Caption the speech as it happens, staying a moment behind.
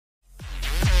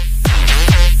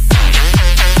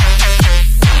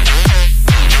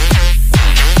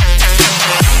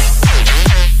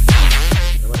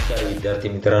विद्यार्थी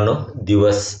मित्रांनो,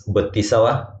 दिवस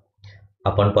 32वा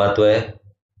आपण पाहतोय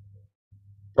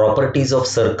properties of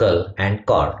circle and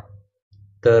cord.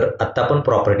 तर आता आपण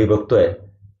प्रॉपर्टी बघतोय.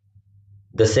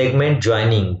 The segment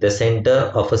joining the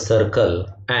centre of a circle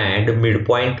and mid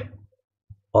point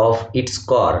of its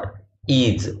cord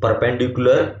is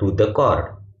perpendicular to the cord.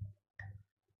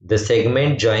 The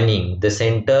segment joining the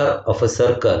center of a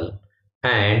circle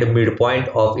and midpoint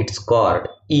of its chord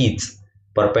is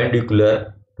perpendicular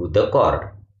to the chord.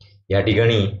 या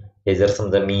ठिकाणी हे जर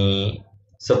समजा मी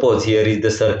suppose here is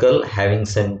the circle having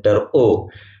center O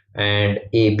and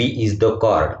AB is the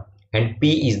chord and P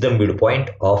is the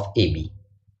midpoint of AB.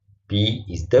 P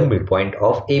is the midpoint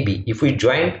of AB. If we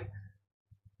join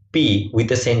P with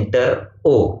the center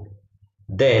O,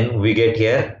 then we get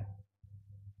here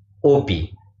OP.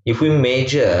 If we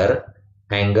measure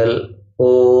angle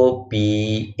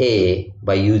OPA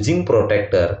by using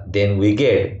protractor, then we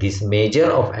get this measure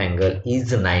of angle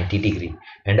is 90 degree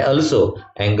and also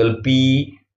angle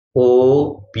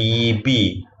POPB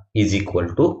is equal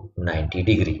to 90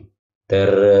 degree. तर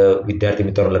विद्यार्थी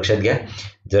मित्रांनो लक्षात घ्या,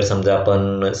 जर समजा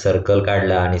आपण circle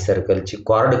काढला आणि सर्कलची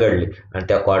कॉर्ड काढली आणि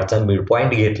त्या कॉर्डचा मिड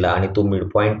पॉइंट घेतला आणि तो मिड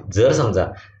पॉइंट जर समजा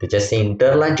त्याच्या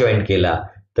सेंटरला जॉईन केला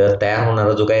तर तयार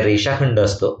होणारा जो काही रेषाखंड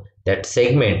असतो that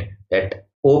segment that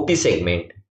OP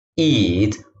segment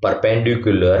is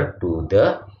perpendicular to the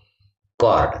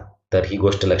cord. तर ही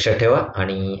गोष्ट लक्षात ठेवा.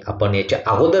 आणि आपण याच्या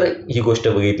अगोदर ही गोष्ट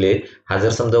बघितली, हा जर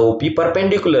समजा ओपी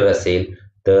परपेंडिक्युलर असेल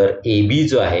तर ए बी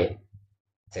जो आहे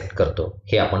सेट करतो,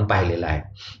 हे आपण पाहिलेलं आहे.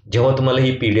 जेव्हा तुम्हाला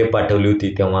ही PDF पाठवली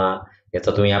होती तेव्हा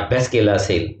याचा तुम्ही अभ्यास केला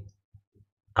असेल.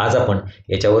 आज आपण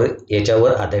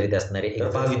याच्यावर आधारित असणारे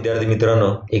पहा विद्यार्थी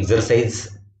मित्रांनो, एक्झरसाइज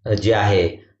जे आहे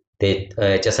ते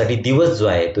याच्यासाठी दिवस जो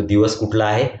आहे तो दिवस कुठला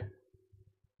आहे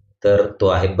तर तो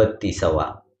आहे 32वा.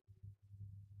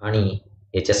 आणि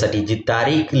याच्यासाठी जी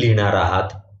तारीख लिहिणार आहात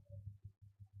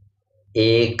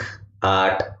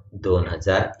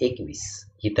 1/8/2021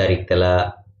 ही तारीख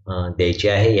त्याला द्यायची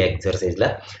आहे या एक्झरसाइजला.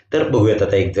 तर बघूयात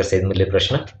आता एक्झरसाइज मधले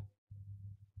प्रश्न.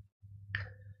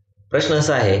 प्रश्न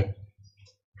असा आहे,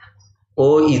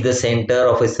 O is the center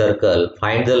of a circle.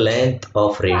 Find the length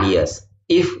of radius.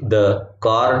 If the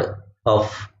chord of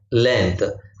length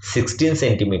 16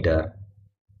 cm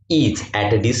is at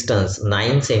a distance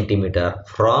 9 cm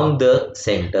from the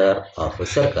center of a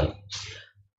circle.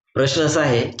 प्रश्न असा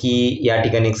आहे की या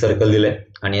ठिकाणी एक सर्कल दिलंय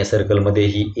आणि या सर्कलमध्ये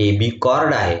ही AB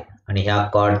कॉर्ड आहे आणि ह्या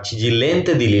कॉर्डची जी लेंथ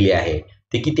दिलेली आहे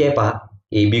ती किती आहे पहा.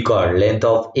 AB cord, length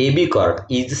of AB cord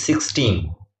is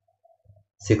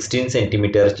 16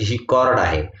 सेंटीमीटरची he cord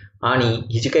आहे आणि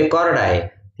ही जी काही कॉर्ड आहे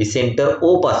ती सेंटर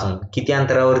O पासून किती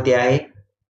अंतरावरती आहे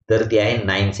तर ती आहे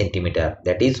 9 centimetre.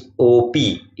 That is OP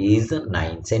is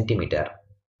 9 centimetre.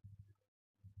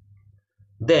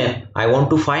 Then I want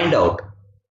to find out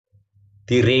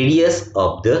the radius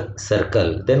of the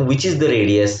circle. Then which is the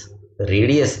radius?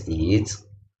 Radius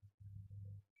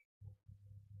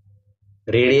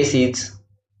is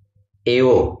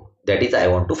AO. That is I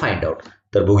want to find out.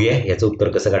 तर बघूया याचं उत्तर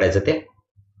कसं काढायचं ते.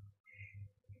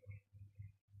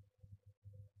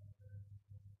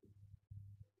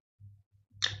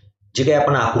 जे काही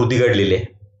आपण आकृती काढलेली आहे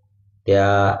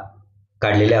त्या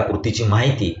काढलेल्या आकृतीची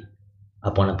माहिती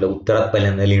आपण आपल्या उत्तरात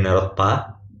पहिल्यांदा लिहिणार आहोत.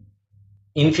 पहा,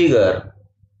 in figure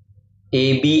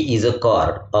AB is a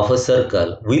cord of a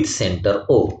circle with centre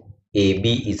O. AB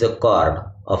is a cord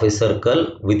of a circle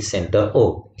with centre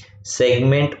O.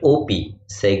 Segment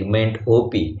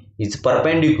OP is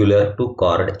perpendicular to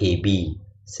cord AB.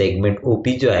 Segment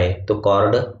OP जो आहे तो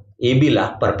cord AB ला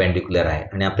perpendicular आहे.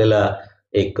 आणि आपल्याला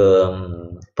एक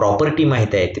property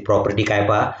माहिती आहे. ती प्रॉपर्टी काय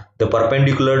पहा, the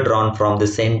perpendicular drawn from the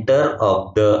centre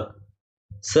of the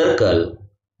circle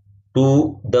to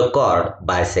the cord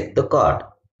bisect the cord.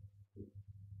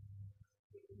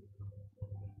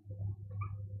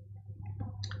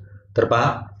 तर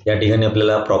पहा या ठिकाणी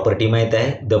आपल्याला प्रॉपर्टी माहित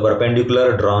आहे, the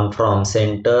perpendicular drawn from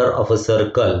centre of a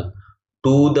circle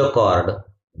to the cord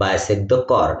bisect the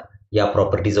cord. या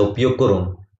प्रॉपर्टीचा उपयोग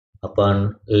करून आपण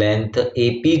लेंथ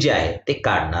AP जे आहे ते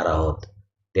काढणार आहोत.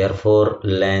 Therefore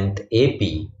length AP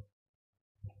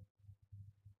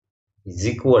is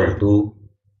equal to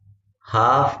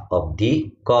half of the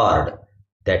cord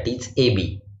that is AB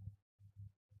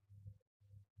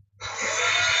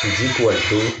is equal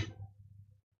to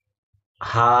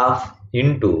half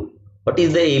into what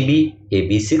is the AB?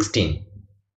 AB 16.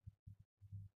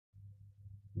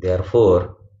 Therefore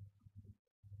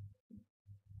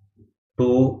 2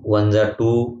 1s are 2,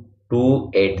 2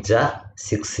 8s are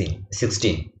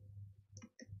 16.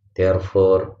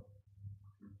 Therefore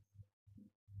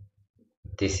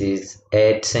this is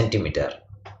 8 centimeter.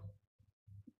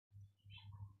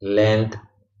 length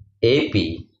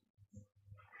AP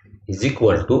is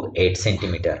equal to 8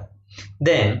 centimeter.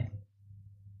 Then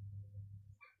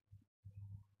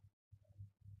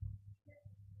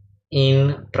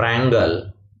in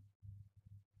triangle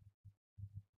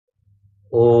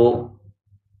OAP,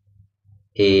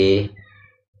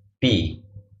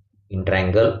 in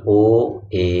triangle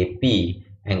OAP,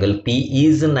 angle P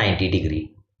is 90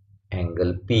 degree.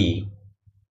 Angle P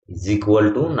is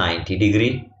equal to 90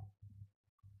 degree.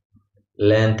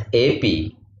 Length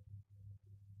AP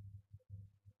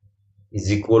is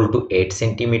equal to 8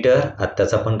 centimeter.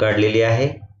 आत्ताच आपण काढलेली आहे.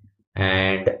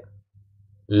 And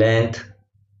length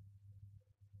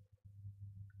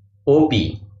OP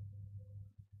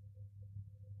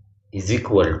is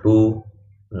equal to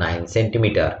 9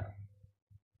 centimeter.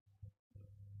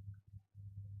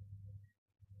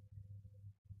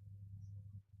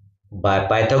 By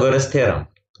Pythagoras theorem,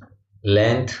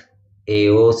 length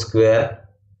AO square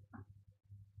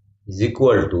is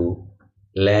equal to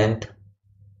length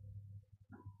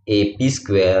AP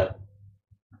square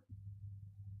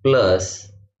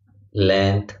plus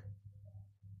length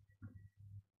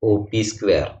OP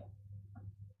square.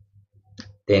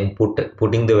 Then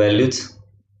putting the values,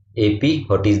 AP,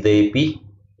 what is the AP?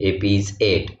 AP is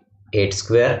 8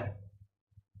 square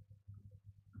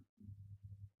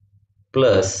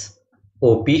plus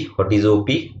OP, what is OP?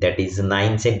 That is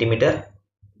 9 centimeter,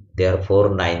 therefore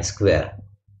 9 square.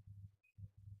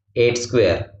 8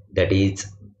 square, that is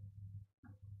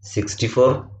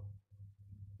 64.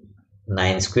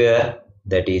 9 square,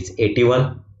 that is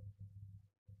 81.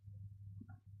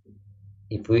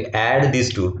 If we add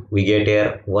these two, we get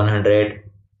here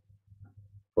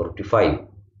 145.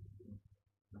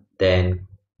 Then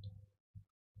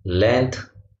length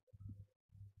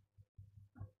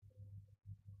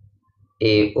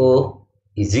AO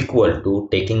is equal to,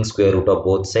 taking square root of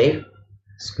both sides,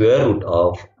 square root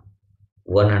of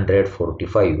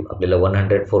 145. आपल्याला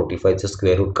 145 चं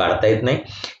square root काढता येत नाही,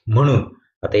 म्हणून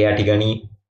आता या ठिकाणी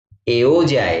AO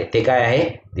जे आहे ते काय आहे?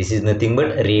 This is nothing but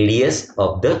radius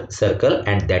of the circle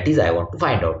and that is I want to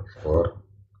find out. For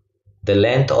the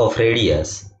length of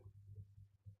radius,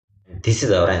 this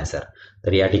is our answer.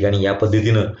 तर या ठिकाणी या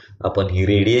पद्धतीनं आपण ही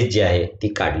रेडियस जी आहे ती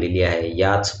काढलेली आहे.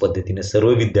 याच पद्धतीने सर्व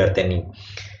विद्यार्थ्यांनी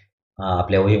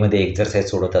आपल्या वहीमध्ये एक्झरसाइज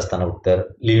सोडवत असताना उत्तर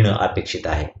लिहिणं अपेक्षित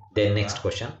आहे. Then next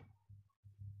question.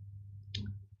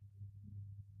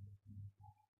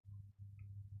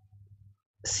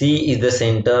 C is the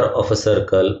center of a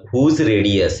circle whose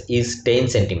radius is 10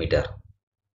 centimeter.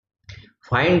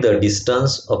 Find the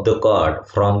distance of the chord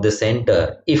from the center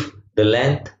if the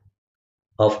length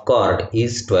of chord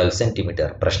is 12 centimeter.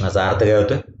 प्रश्नाचा अर्थ काय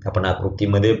होतो? आपण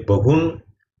आकृतीमध्ये बघून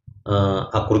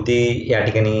आकृती या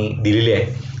ठिकाणी दिलेली आहे,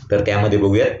 तर त्यामध्ये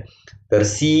बघूयात. तर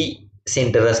C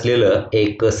सेंटर असलेलं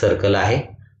एक सर्कल आहे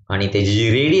आणि त्याची जी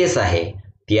रेडियस आहे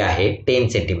ती आहे 10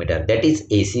 centimetre. That is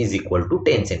AC is equal to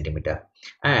 10 centimetre.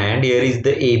 And here is the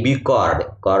AB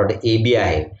cord AB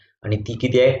आहे आणि ती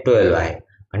किती आहे? 12 आहे.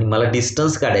 आणि मला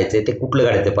डिस्टन्स काढायचं आहे, ते कुठलं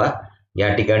काढायचं पहा.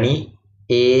 या ठिकाणी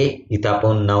A, इथं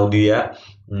आपण नाव देऊया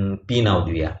P नाव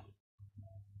देऊया.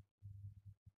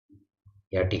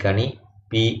 या ठिकाणी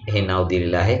P हे नाव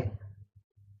दिलेलं आहे.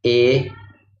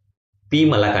 AP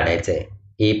मला काढायचं आहे.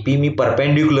 AP मी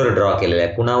परपेंडिक्युलर ड्रॉ केलेला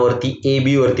आहे. कुणावरती?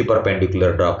 AB वरती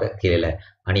परपेंडिक्युलर ड्रॉ केलेला आहे.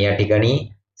 आणि या ठिकाणी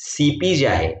CP जे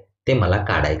आहे ते मला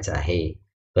काढायचं आहे.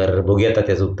 तर बघूया आता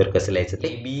त्याचं उत्तर कसं लिहायचं ते.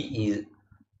 AB is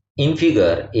in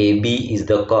figure AB is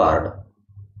the cord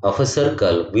of a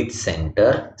circle with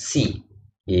centre C.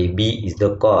 AB is the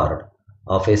cord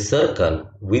of a circle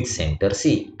with centre C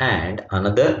and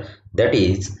another, that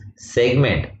is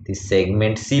segment, the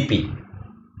segment CP.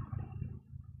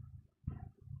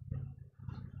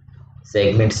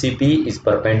 Segment CP is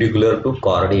perpendicular to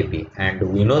chord AP and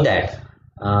we know that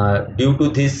due to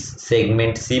this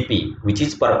segment CP which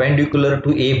is perpendicular to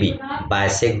AB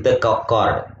bisect the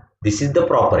chord. This is the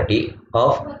property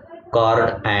of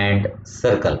chord and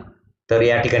circle. तर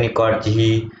या ठिकाणी chordची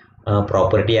ही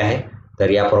property आहे. तर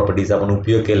या प्रॉपर्टीचा आपण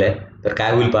उपयोग केलाय. तर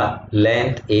काय होईल पहा.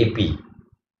 Length AP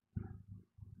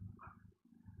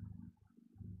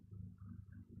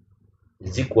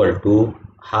is equal to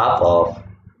half of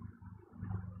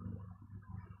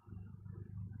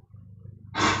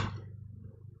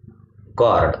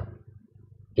chord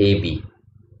AB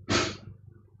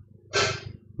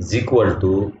is equal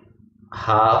to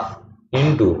half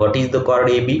into, what is the chord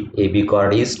AB? AB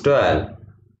chord is 12.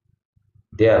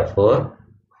 Therefore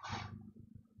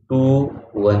 2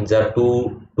 1s are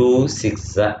 2, 2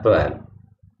 6s are 12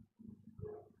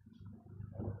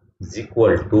 is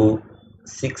equal to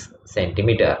 6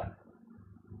 centimeter.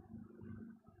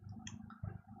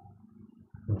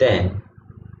 Then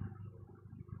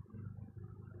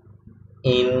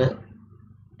in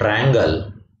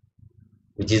triangle,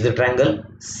 which is the triangle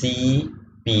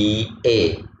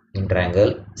CPA, in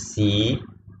triangle CPA,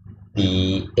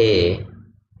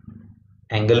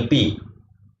 angle P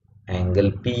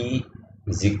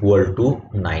is equal to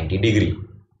 90 degree.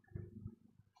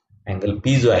 Angle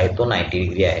P जो आहे तो 90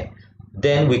 degree आहे.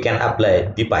 Then we can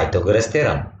apply the Pythagoras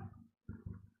theorem.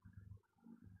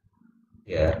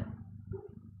 Here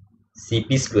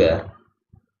CP square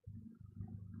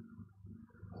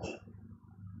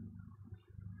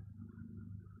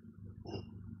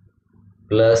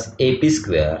plus AP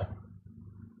square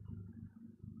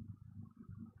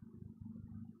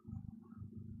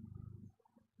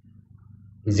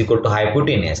is equal to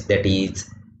hypotenuse, that is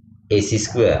AC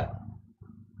square.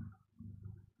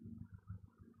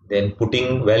 Then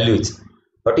putting values,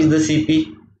 what is the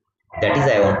CP? That is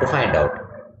I want to find out.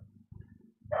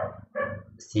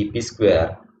 CP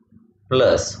square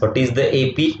plus what is the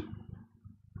AP?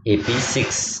 AP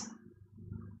 6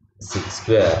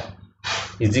 square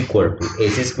is equal to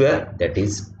AC square, that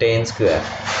is 10 square.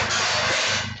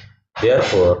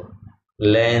 Therefore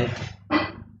length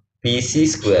PC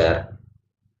square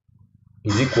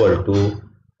is equal to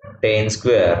 10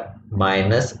 square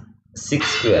minus 6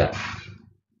 square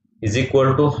is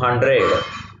equal to 100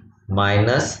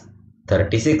 minus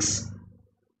 36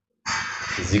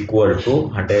 is equal to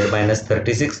 100 minus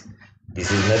 36. This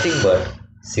is nothing but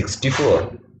 64.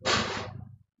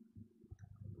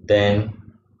 Then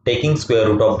taking square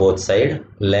root of both sides,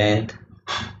 length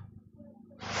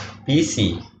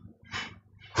PC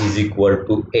is equal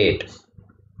to 8.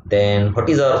 Then what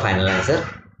is our final answer?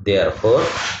 Therefore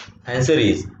answer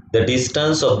is the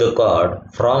distance of the chord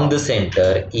from the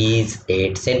center is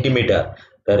 8 centimeter.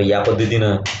 तर या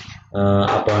पद्धतीनं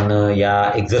आपण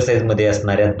या exercise मध्ये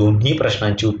असणाऱ्या दोन्ही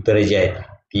प्रश्नांची उत्तरे जी आहेत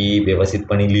ती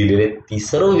व्यवस्थितपणे लिहिलेली आहेत. ती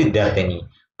सर्व विद्यार्थ्यांनी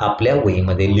आपल्या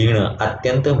वहीमध्ये लिहिणं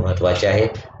अत्यंत महत्त्वाचे आहे.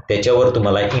 त्याच्यावर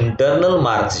तुम्हाला इंटरनल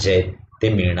मार्क्स जे आहेत ते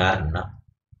मिळणार ना,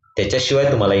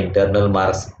 त्याच्याशिवाय तुम्हाला इंटरनल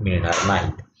मार्क्स मिळणार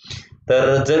नाहीत.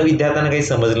 तर जर विद्यार्थ्यांना काही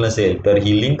समजलं नसेल तर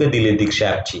ही लिंक दिली दीक्षा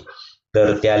ॲपची,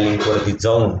 तर त्या लिंकवरती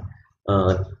जाऊन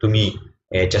तुम्ही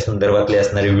याच्या संदर्भातले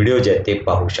असणारे व्हिडिओ जे आहेत ते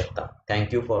पाहू शकता.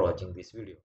 Thank you for watching this video.